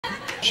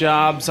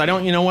jobs.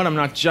 You know what? I'm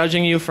not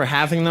judging you for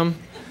having them.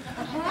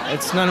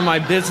 It's none of my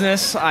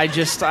business.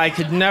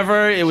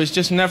 It was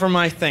just never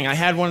my thing. I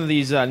had one of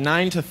these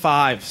 9 to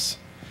 5s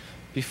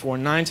before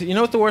you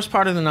know what the worst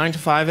part of the 9 to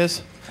 5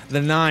 is?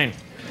 The 9.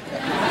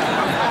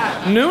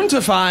 Noon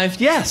to 5,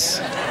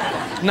 yes.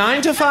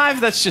 9 to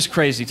 5, that's just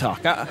crazy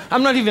talk.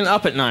 I'm not even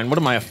up at 9. What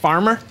am I, a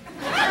farmer?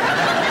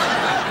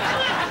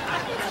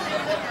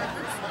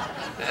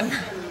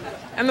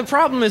 And the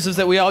problem is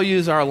that we all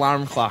use our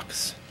alarm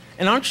clocks.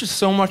 And aren't you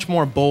so much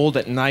more bold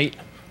at night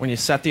when you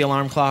set the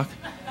alarm clock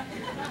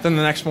than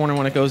the next morning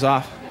when it goes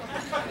off?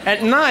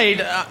 At night,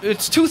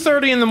 it's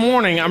 2:30 in the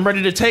morning, I'm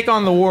ready to take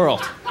on the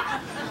world.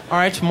 All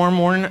right, tomorrow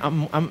morning,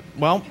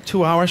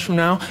 2 hours from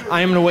now,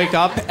 I am going to wake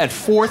up at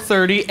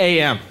 4:30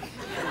 a.m.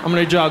 I'm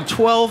going to jog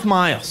 12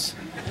 miles.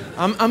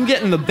 I'm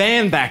getting the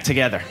band back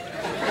together.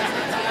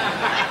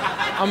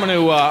 I'm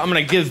going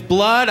to give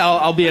blood.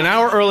 I'll be an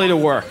hour early to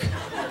work.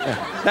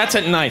 Yeah. That's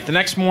at night. The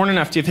next morning,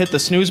 after you've hit the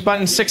snooze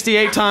button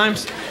 68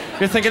 times,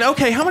 you're thinking,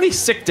 okay, how many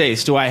sick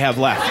days do I have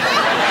left?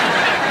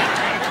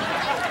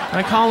 Can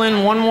I call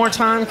in one more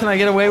time? Can I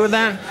get away with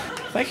that?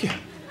 Thank you.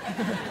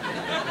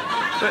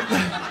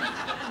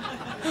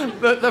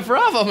 The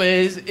problem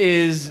is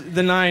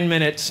the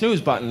 9-minute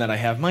snooze button that I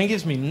have. Mine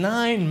gives me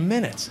 9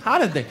 minutes. How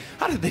did they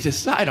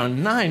decide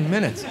on 9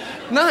 minutes?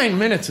 9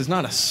 minutes is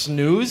not a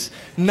snooze.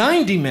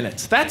 90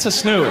 minutes, that's a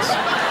snooze.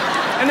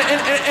 And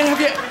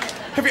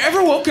have you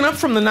ever woken up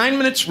from the 9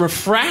 minutes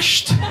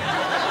refreshed?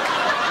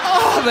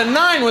 Oh, the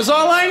 9 was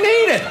all I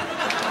needed.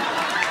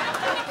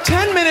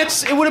 10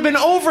 minutes, it would have been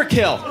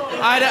overkill.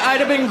 I'd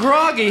have been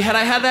groggy had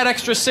I had that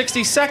extra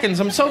 60 seconds.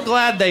 I'm so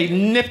glad they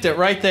nipped it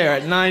right there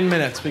at 9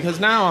 minutes, because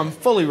now I'm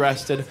fully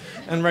rested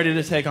and ready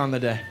to take on the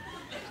day.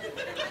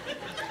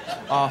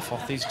 Awful,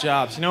 these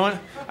jobs. You know what?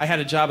 I had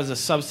a job as a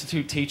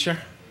substitute teacher.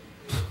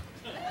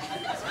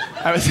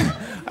 I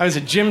was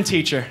a gym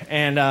teacher,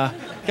 and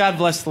God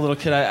bless the little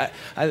kid.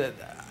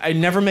 I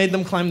never made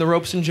them climb the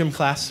ropes in gym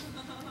class.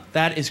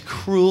 That is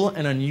cruel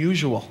and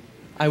unusual.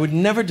 I would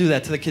never do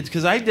that to the kids,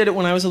 because I did it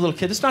when I was a little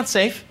kid. It's not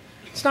safe.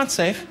 It's not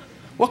safe.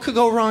 What could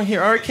go wrong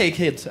here? All right, okay,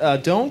 kids,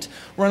 don't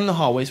run in the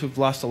hallways. We've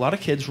lost a lot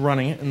of kids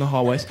running in the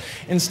hallways.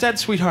 Instead,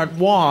 sweetheart,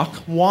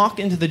 walk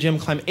into the gym,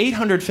 climb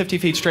 850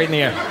 feet straight in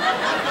the air.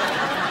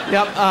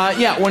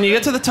 Yep, when you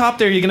get to the top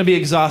there, you're going to be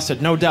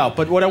exhausted, no doubt.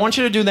 But what I want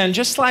you to do then,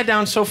 just slide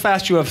down so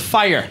fast you have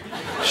fire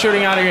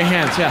shooting out of your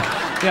hands,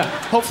 yeah.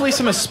 Hopefully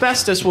some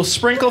asbestos will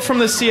sprinkle from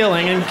the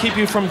ceiling and keep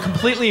you from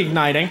completely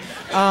igniting.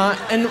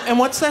 And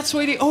what's that,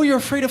 sweetie? Oh, you're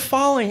afraid of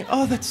falling.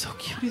 Oh, that's so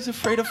cute. He's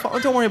afraid of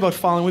falling. Don't worry about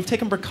falling. We've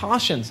taken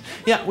precautions.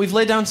 Yeah, we've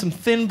laid down some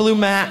thin blue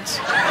mats.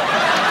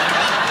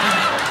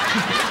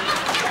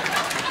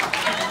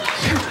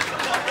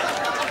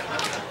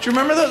 Do you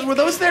remember those? Were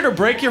those there to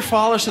break your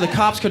fall, or so the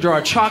cops could draw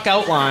a chalk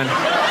outline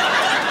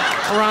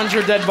around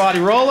your dead body?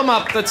 Roll them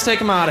up. Let's take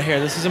them out of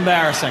here. This is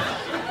embarrassing.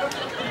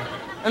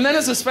 And then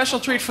as a special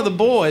treat for the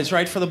boys,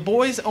 right? For the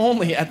boys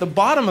only, at the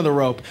bottom of the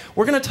rope,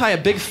 we're going to tie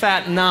a big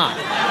fat knot.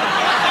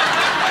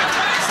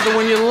 So that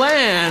when you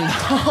land,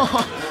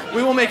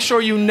 we will make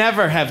sure you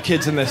never have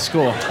kids in this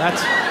school.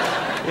 That's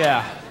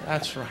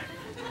right.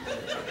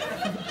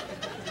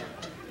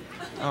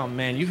 Oh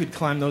man, you could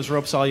climb those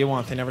ropes all you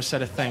want. They never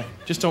said a thing.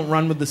 Just don't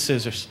run with the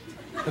scissors.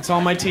 That's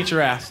all my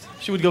teacher asked.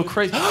 She would go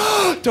crazy.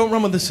 Don't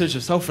run with the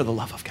scissors. Oh, for the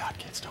love of God,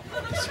 kids, don't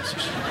run with the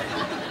scissors.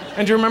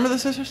 And do you remember the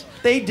scissors?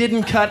 They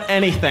didn't cut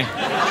anything.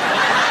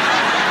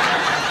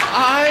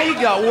 I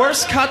got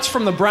worse cuts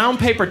from the brown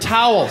paper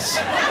towels.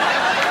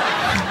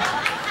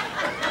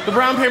 The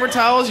brown paper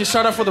towels, you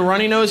start off with a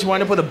runny nose, you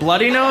wind up with a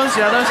bloody nose.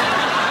 Yeah, those?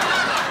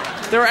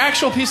 There are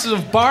actual pieces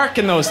of bark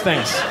in those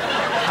things.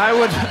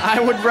 I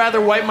would rather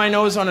wipe my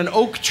nose on an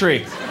oak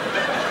tree.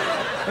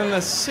 And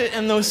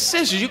those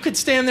scissors, you could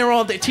stand there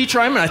all day. Teacher,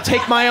 I'm going to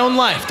take my own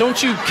life.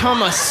 Don't you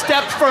come a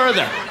step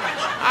further.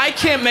 I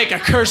can't make a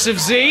cursive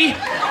Z.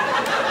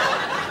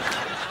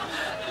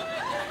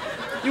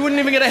 You wouldn't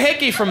even get a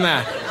hickey from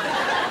that.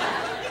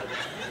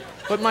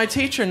 But my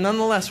teacher,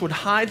 nonetheless, would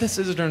hide the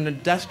scissors in the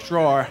desk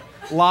drawer,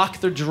 lock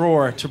the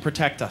drawer to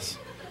protect us.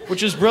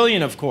 Which is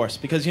brilliant, of course,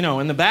 because, you know,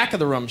 in the back of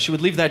the room, she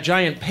would leave that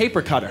giant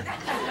paper cutter.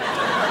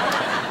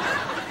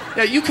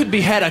 Yeah, you could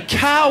behead a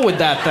cow with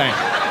that thing.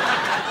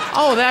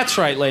 Oh, that's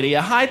right, lady. You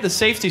hide the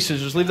safety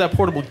scissors, leave that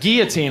portable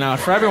guillotine out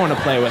for everyone to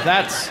play with.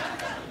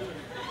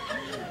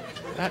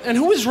 And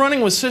who is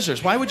running with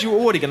scissors? Why would you,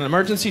 what, get an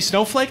emergency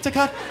snowflake to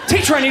cut?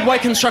 Teacher, I need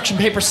white construction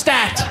paper.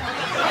 Stat!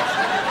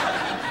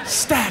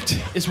 Stat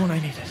is what I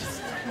needed.